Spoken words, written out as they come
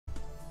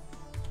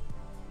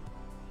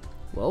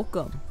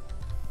Welcome.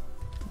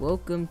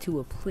 Welcome to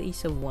a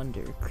place of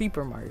wonder.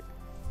 Creeper Mart.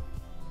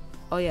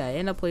 Oh yeah,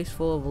 in a place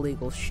full of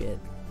illegal shit.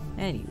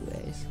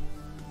 Anyways.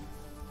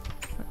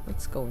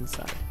 Let's go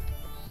inside.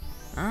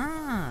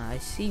 Ah, I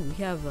see. We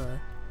have a...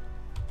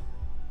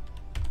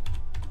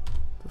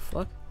 The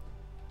fuck?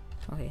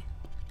 Okay.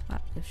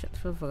 Shut the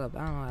fuck up.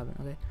 I don't know what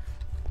happened.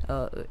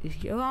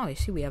 Okay. Oh, I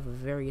see. We have a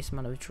various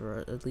amount of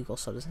illegal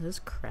substances.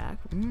 Crack.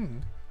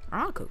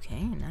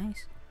 Cocaine.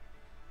 Nice.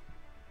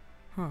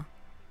 Huh.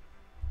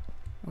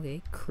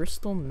 Okay.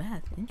 Crystal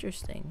meth.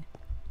 Interesting.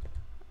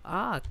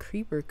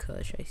 Creeper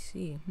Kush. I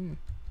see.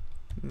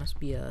 Must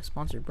be a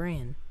sponsored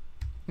brand.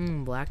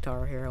 Black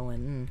tar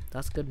heroin.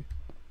 That's good.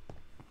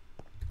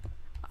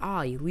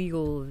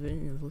 Illegal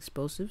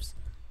explosives.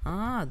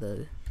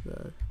 The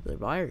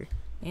wire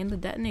and the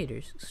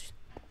detonators.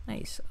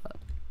 Nice.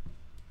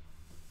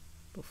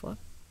 The fuck?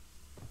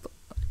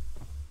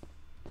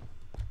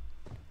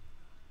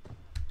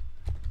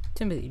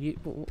 Timothy,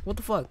 what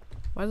the fuck?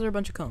 Why is there a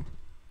bunch of cum?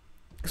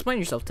 Explain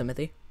yourself,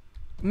 Timothy.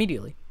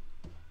 Immediately.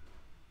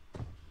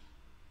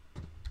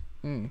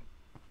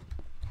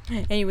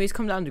 Anyways,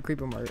 come down to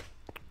Creeper Mart,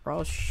 or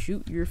I'll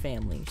shoot your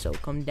family. So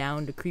come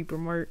down to Creeper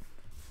Mart,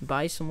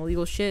 buy some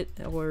illegal shit,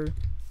 or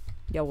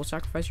yeah, we'll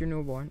sacrifice your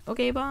newborn.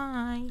 Okay,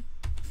 bye.